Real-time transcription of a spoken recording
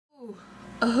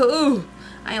Oh,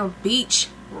 I am beach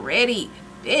ready,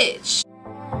 bitch.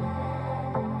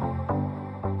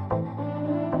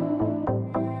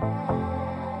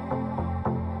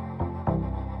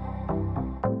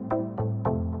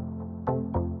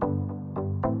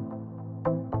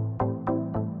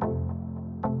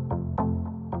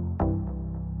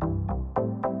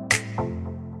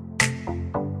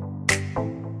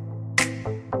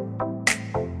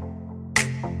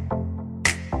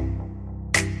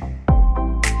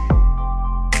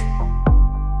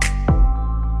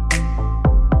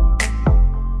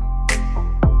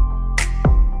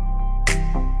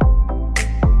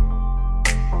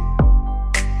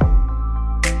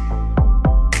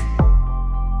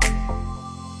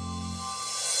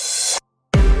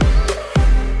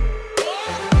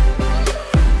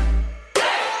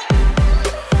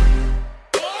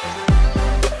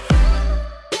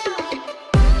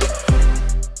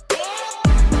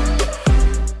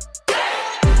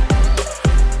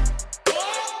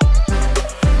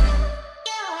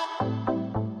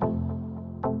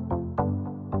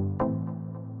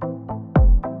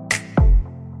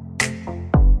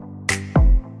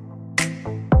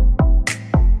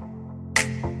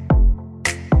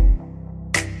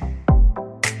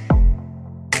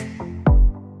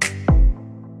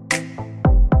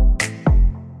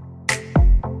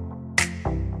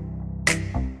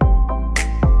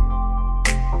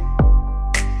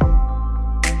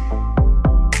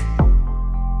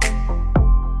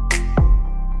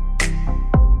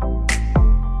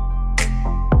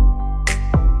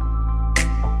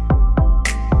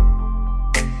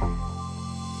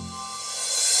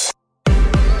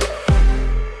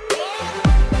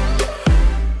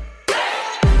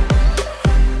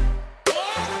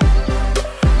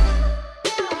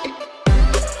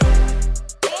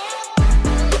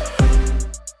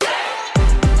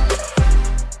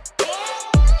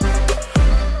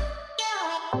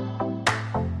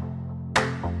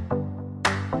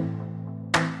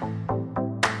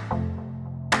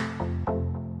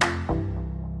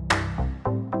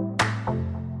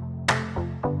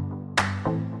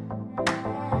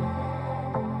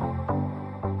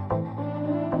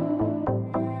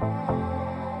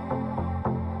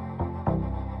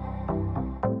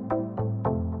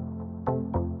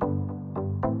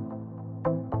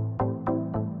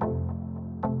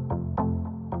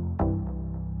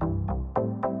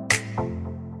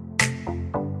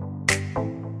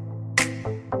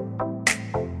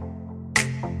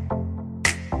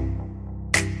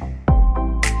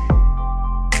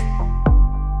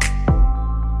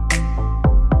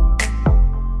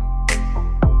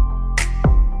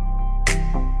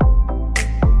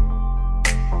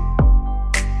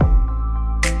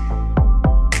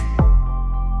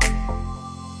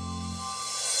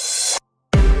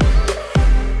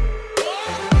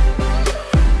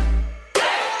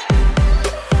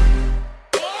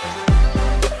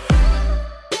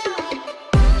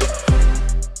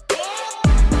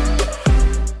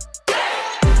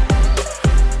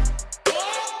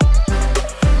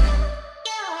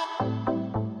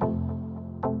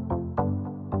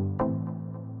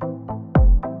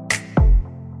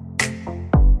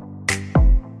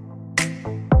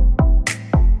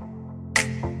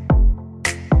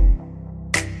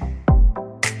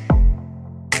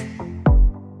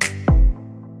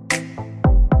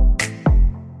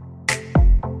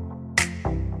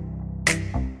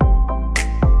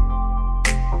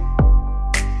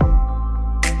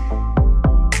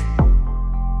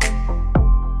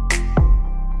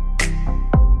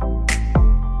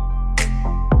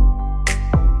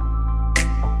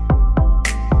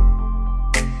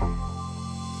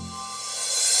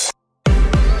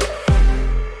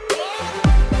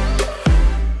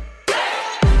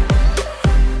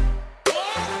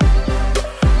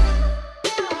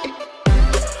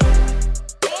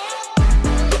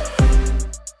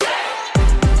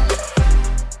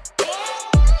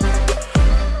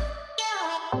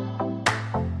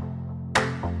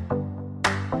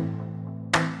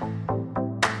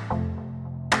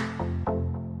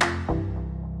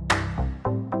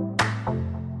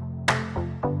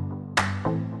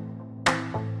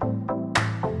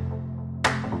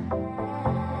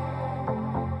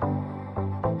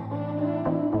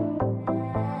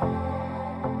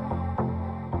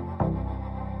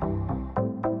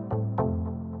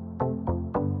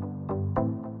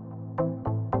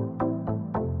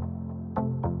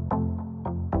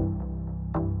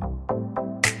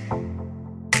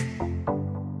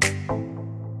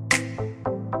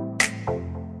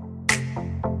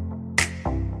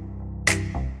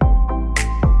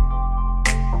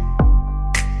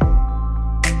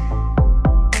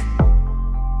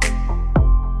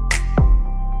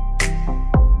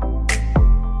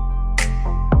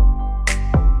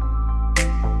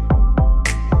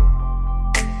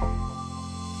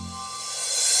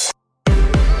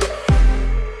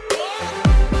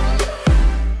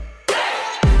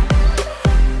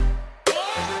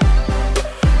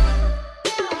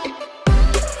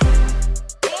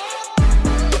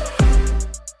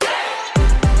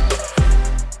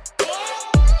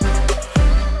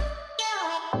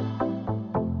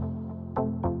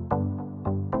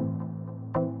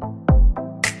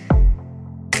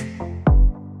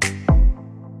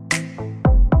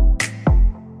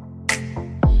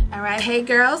 Hey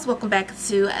girls, welcome back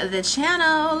to the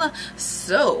channel.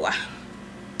 So,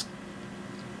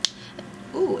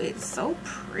 ooh, it's so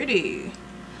pretty.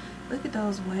 Look at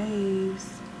those waves.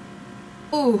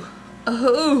 Ooh,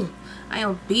 I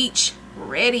am beach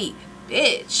ready,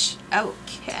 bitch.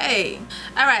 Okay.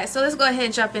 Alright, so let's go ahead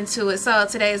and jump into it. So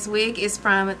today's wig is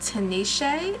from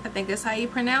TinasheHair. I think that's how you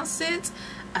pronounce it.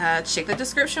 Check the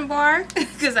description bar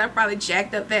because I probably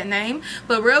jacked up that name.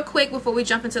 But real quick, before we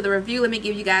jump into the review, let me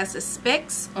give you guys the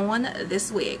specs on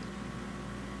this wig.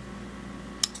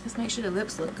 Let's make sure the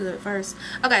lips look good first.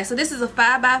 Okay, so this is a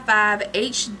 5x5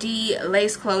 HD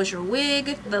lace closure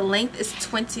wig. The length is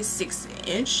 26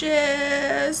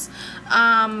 inches.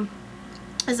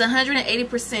 It's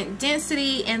 180%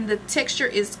 density and the texture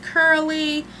is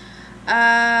curly.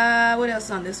 What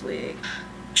else on this wig?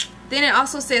 Then it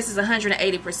also says it's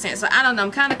 180%. So I don't know,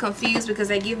 I'm kind of confused because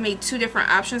they give me two different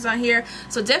options on here.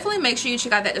 So definitely make sure you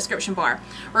check out that description bar.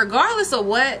 Regardless of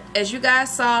what, as you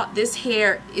guys saw, this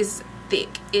hair is thick,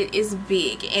 it is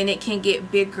big, and it can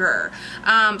get bigger.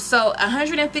 So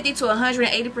 150 to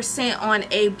 180% on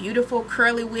a beautiful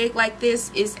curly wig like this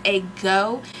is a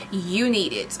go. You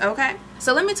need it, okay?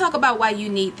 So let me talk about why you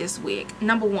need this wig.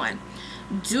 Number one,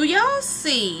 do y'all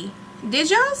see,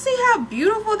 did y'all see how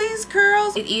beautiful these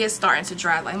curls? It is starting to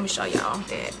dry. Let me show y'all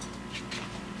that.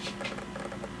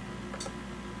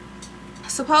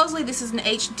 Supposedly this is an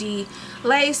HD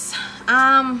lace.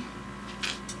 I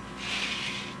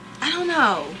don't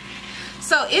know.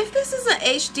 So if this is an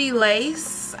HD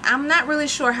lace, I'm not really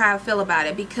sure how I feel about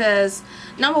it because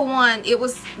number one, it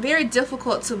was very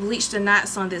difficult to bleach the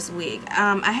knots on this wig.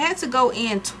 I had to go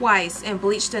in twice and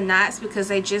bleach the knots because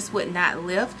they just would not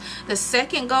lift. The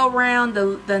second go round,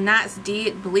 the knots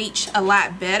did bleach a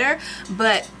lot better,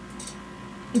 but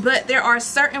there are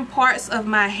certain parts of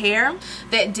my hair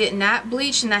that did not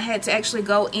bleach, and I had to actually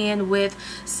go in with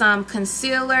some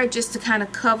concealer just to kind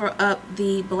of cover up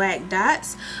the black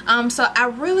dots. So I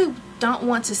really don't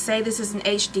want to say this is an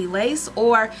HD lace,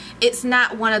 or it's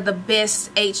not one of the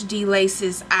best HD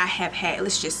laces I have had.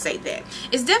 Let's just say that.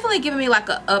 It's definitely giving me like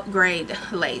an upgrade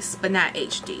lace, but not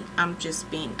HD. I'm just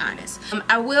being honest.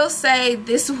 I will say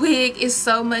this wig is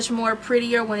so much more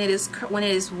prettier when it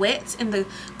is wet and the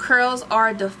curls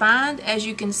are defined. As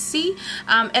you can see,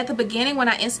 at the beginning when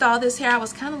I installed this hair, I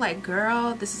was kind of like,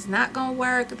 girl, this is not gonna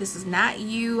work. This is not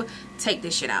you. Take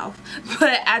this shit off.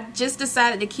 But I just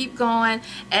decided to keep going,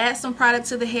 add some product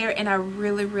to the hair, and I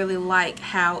really like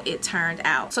how it turned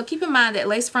out. So keep in mind that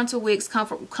lace frontal wigs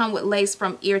come with lace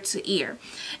from ear to ear,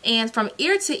 and from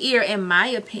ear to ear, in my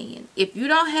opinion, if you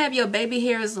don't have your baby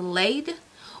hairs laid,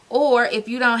 or if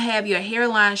you don't have your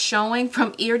hairline showing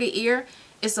from ear to ear,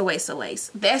 it's a waste of lace.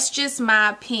 That's just my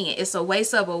opinion. It's a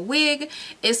waste of a wig.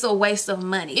 It's a waste of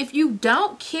money. If you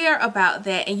don't care about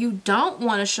that and you don't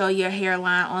want to show your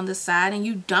hairline on the side and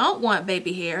you don't want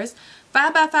baby hairs,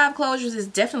 5x5 closures is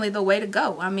definitely the way to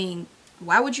go. I mean,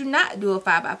 why would you not do a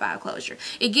 5x5 closure?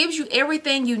 It gives you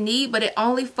everything you need, but it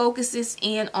only focuses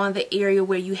in on the area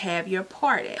where you have your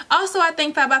part at. Also, I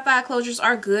think 5x5 closures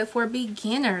are good for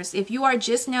beginners. If you are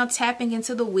just now tapping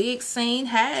into the wig scene,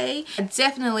 hey, I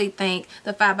definitely think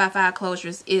the 5x5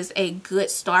 closures is a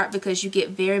good start because you get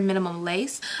very minimum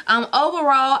lace.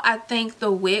 Overall, I think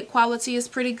the wig quality is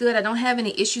pretty good. I don't have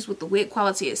any issues with the wig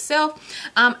quality itself.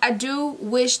 I do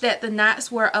wish that the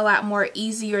knots were a lot more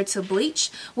easier to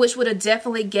bleach, which would have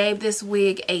definitely gave this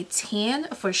wig a 10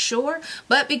 for sure,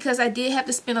 but because I did have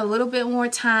to spend a little bit more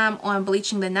time on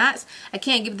bleaching the knots, I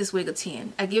can't give this wig a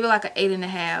 10. I give it like an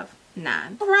 8.5,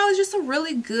 9. Overall, it's just a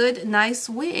really good, nice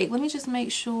wig. Let me just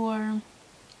make sure.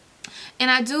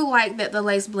 And I do like that the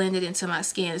lace blended into my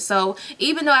skin. So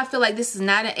even though I feel like this is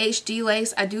not an HD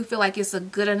lace, I do feel like it's a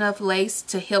good enough lace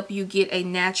to help you get a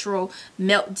natural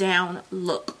meltdown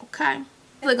look, okay?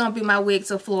 It's gonna be my wig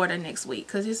to Florida next week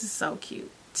because this is so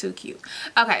cute. Too cute.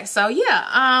 Okay, so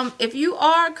yeah, if you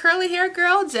are a curly hair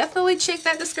girl, definitely check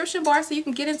that description bar so you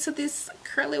can get into this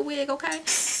curly wig, okay?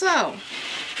 So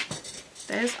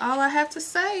that's all I have to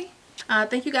say.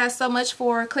 Thank you guys so much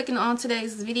for clicking on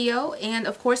today's video, and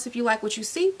of course, if you like what you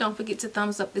see, don't forget to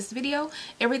thumbs up this video.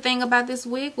 Everything about this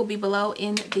wig will be below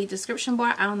in the description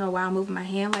bar. I don't know why I'm moving my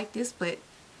hand like this, but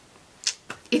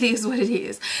it is what it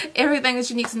is. Everything that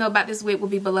you need to know about this wig will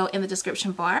be below in the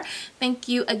description bar. Thank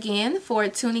you again for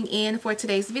tuning in for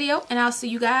today's video, and I will see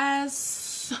you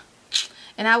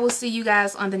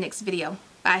guys on the next video.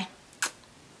 Bye.